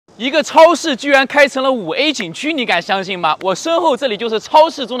一个超市居然开成了5A 景区，你敢相信吗？我身后这里就是超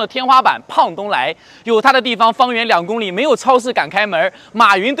市中的天花板胖东来，有它的地方方圆2公里没有超市敢开门，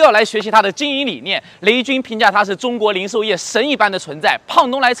马云都要来学习它的经营理念。雷军评价它是中国零售业神一般的存在。胖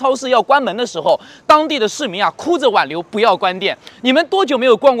东来超市要关门的时候，当地的市民啊哭着挽留不要关店。你们多久没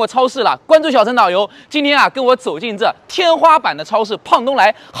有逛过超市了？关注小陈导游，今天啊跟我走进这天花板的超市胖东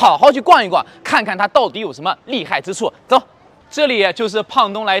来，好好去逛一逛，看看它到底有什么厉害之处。走。这里就是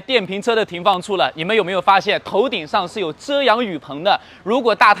胖东来电瓶车的停放处了。你们有没有发现头顶上是有遮阳雨棚的？如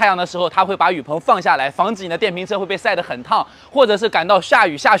果大太阳的时候，它会把雨棚放下来，防止你的电瓶车会被晒得很烫，或者是赶到下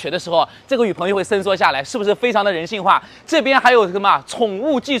雨下雪的时候，这个雨棚又会伸缩下来，是不是非常的人性化？这边还有什么宠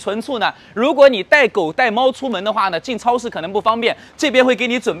物寄存处呢？如果你带狗带猫出门的话呢，进超市可能不方便，这边会给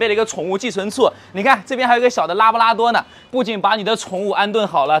你准备了一个宠物寄存处。你看这边还有一个小的拉布拉多呢，不仅把你的宠物安顿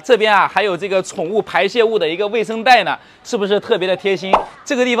好了，这边啊还有这个宠物排泄物的一个卫生袋呢，是不是特别的贴心？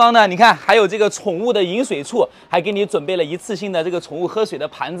这个地方呢，你看还有这个宠物的饮水处，还给你准备了一次性的这个宠物喝水的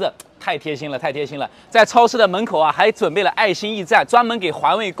盘子，太贴心了，太贴心了。在超市的门口啊，还准备了爱心驿站，专门给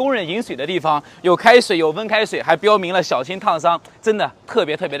环卫工人饮水的地方，有开水，有温开水，还标明了小心烫伤，真的特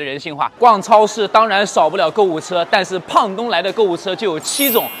别的人性化。逛超市当然少不了购物车，但是胖东来的购物车就有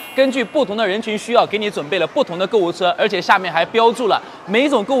7种，根据不同的人群需要，给你准备了不同的购物车，而且下面还标注了每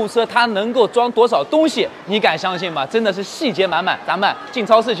种购物车它能够装多少东西，你敢相信吗？真的是细节满满。咱们进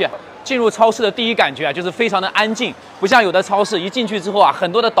超市去。进入超市的第一感觉啊，就是非常的安静，不像有的超市一进去之后啊，很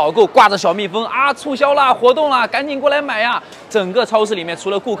多的导购挂着小蜜蜂啊，促销啦、活动啦，赶紧过来买呀！整个超市里面除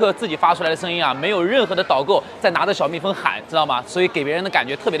了顾客自己发出来的声音啊，没有任何的导购在拿着小蜜蜂喊，知道吗？所以给别人的感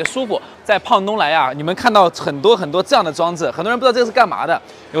觉特别的舒服。在胖东来啊，你们看到很多这样的装置，很多人不知道这个是干嘛的。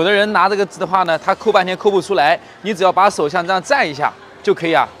有的人拿这个纸的话呢，他抠半天抠不出来，你只要把手像这样蘸一下，就可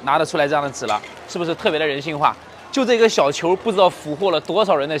以啊拿得出来这样的纸了，是不是特别的人性化？就这个小球，不知道俘获了多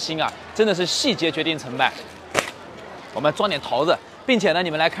少人的心啊！真的是细节决定成败。我们装点桃子，并且呢，你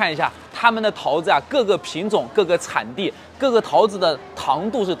们来看一下他们的桃子啊，各个品种、各个产地、各个桃子的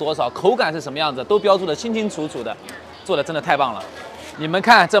糖度是多少，口感是什么样子，都标注得清清楚楚的，做的真的太棒了。你们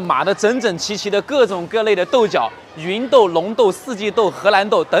看这码的整整齐齐的各种各类的豆角，芸豆、龙豆、四季豆、荷兰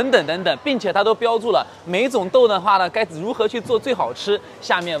豆等等，并且它都标注了每种豆的话呢，该如何去做最好吃。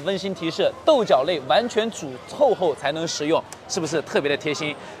下面温馨提示：豆角类完全煮透后才能食用，是不是特别的贴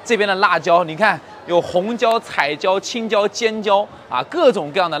心？这边的辣椒，你看有红椒、彩椒、青椒、尖椒啊，各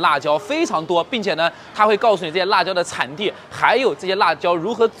种各样的辣椒非常多，并且呢，它会告诉你这些辣椒的产地，还有这些辣椒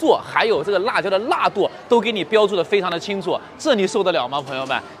如何做，还有这个辣椒的辣度都给你标注的非常的清楚，这你受得了吗，朋友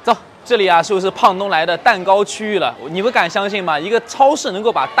们？走。这里啊，就是胖东来的蛋糕区域了。你们敢相信吗？一个超市能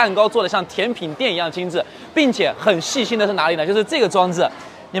够把蛋糕做得像甜品店一样精致，并且很细心的是哪里呢？就是这个装置。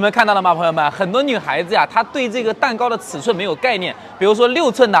你们看到了吗，朋友们？很多女孩子呀，她对这个蛋糕的尺寸没有概念。比如说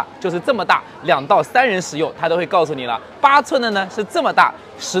6寸的就是这么大，2到3人食用，她都会告诉你了。8寸的呢是这么大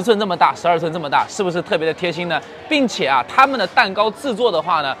，10寸这么大，12寸这么大，是不是特别的贴心呢？并且啊，他们的蛋糕制作的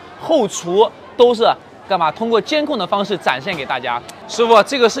话呢，后厨都是干嘛？通过监控的方式展现给大家。师傅，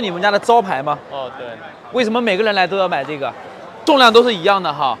这个是你们家的招牌吗？哦，对。为什么每个人来都要买这个？重量都是一样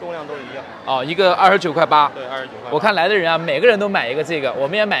的哈。重量都一样。哦，一个29.8块。对，29块。我看来的人啊，每个人都买一个这个，我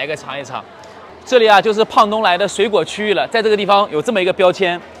们也买一个尝一尝。这里啊，就是胖东来的水果区域了。在这个地方有这么一个标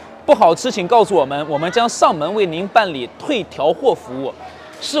签，不好吃请告诉我们，我们将上门为您办理退调货服务。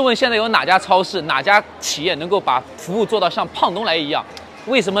试问现在有哪家超市、哪家企业能够把服务做到像胖东来一样？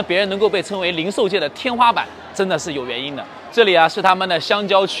为什么别人能够被称为零售界的天花板？真的是有原因的。这里啊是他们的香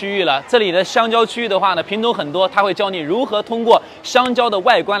蕉区域了。这里的香蕉区域的话呢，品种很多，它会教你如何通过香蕉的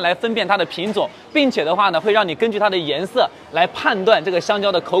外观来分辨它的品种，并且的话呢，会让你根据它的颜色来判断这个香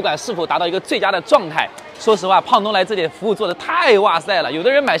蕉的口感是否达到一个最佳的状态。说实话，胖东来这里服务做的太哇塞了。有的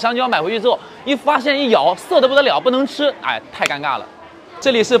人买香蕉买回去之后，一发现一咬涩得不得了，不能吃，哎，太尴尬了。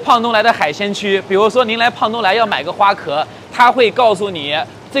这里是胖东来的海鲜区，比如说您来胖东来要买个花壳，他会告诉你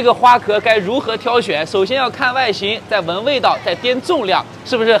这个花壳该如何挑选。首先要看外形，再闻味道，再掂重量，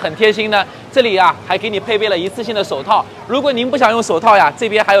是不是很贴心呢？这里啊还给你配备了一次性的手套，如果您不想用手套呀，这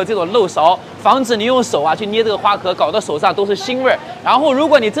边还有这种漏勺，防止您用手啊去捏这个花壳，搞得手上都是腥味儿。然后如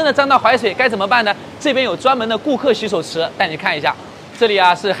果你真的沾到海水该怎么办呢？这边有专门的顾客洗手池，带你看一下。这里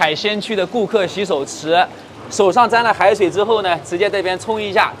啊是海鲜区的顾客洗手池。手上沾了海水之后呢，直接这边冲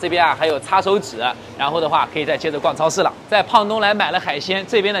一下，这边啊还有擦手纸，然后的话可以再接着逛超市了。在胖东来买了海鲜，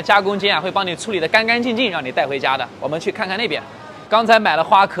这边的加工间啊会帮你处理得干干净净，让你带回家的。我们去看看那边。刚才买了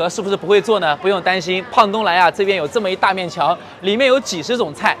花壳，是不是不会做呢？不用担心，胖东来啊这边有这么一大面墙，里面有几十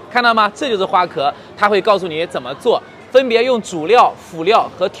种菜，看到吗？这就是花壳，它会告诉你怎么做。分别用主料、辅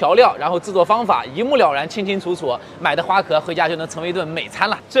料和调料，然后制作方法一目了然、清清楚楚。买的花壳回家就能成为一顿美餐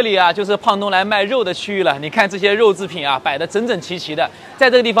了。这里啊，就是胖东来卖肉的区域了。你看这些肉制品啊，摆得整整齐齐的。在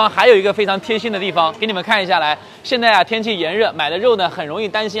这个地方还有一个非常贴心的地方，给你们看一下来。现在啊，天气炎热，买的肉呢很容易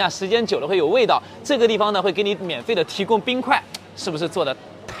担心啊，时间久了会有味道。这个地方呢会给你免费的提供冰块，是不是做的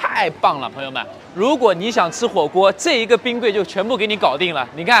太棒了，朋友们？如果你想吃火锅，这一个冰柜就全部给你搞定了。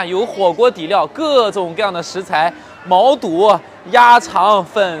你看，有火锅底料，各种各样的食材，毛肚、鸭肠、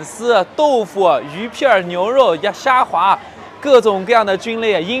粉丝、豆腐、鱼片、牛肉、虾滑，各种各样的菌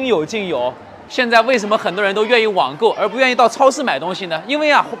类应有尽有。现在为什么很多人都愿意网购，而不愿意到超市买东西呢？因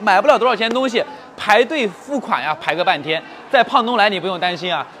为啊，买不了多少钱的东西，排队付款呀，排个半天。在胖东来你不用担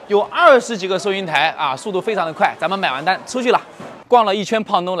心啊，有20几个收银台啊，速度非常的快。咱们买完单出去了。逛了一圈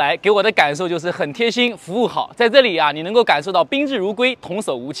胖东来，给我的感受就是很贴心，服务好。在这里啊，你能够感受到宾至如归，童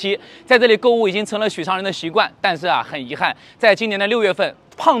叟无欺。在这里购物已经成了许常人的习惯，但是啊，很遗憾，在今年的6月份，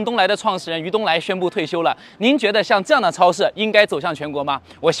胖东来的创始人于东来宣布退休了。您觉得像这样的超市应该走向全国吗？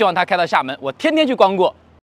我希望他开到厦门，我天天去光顾。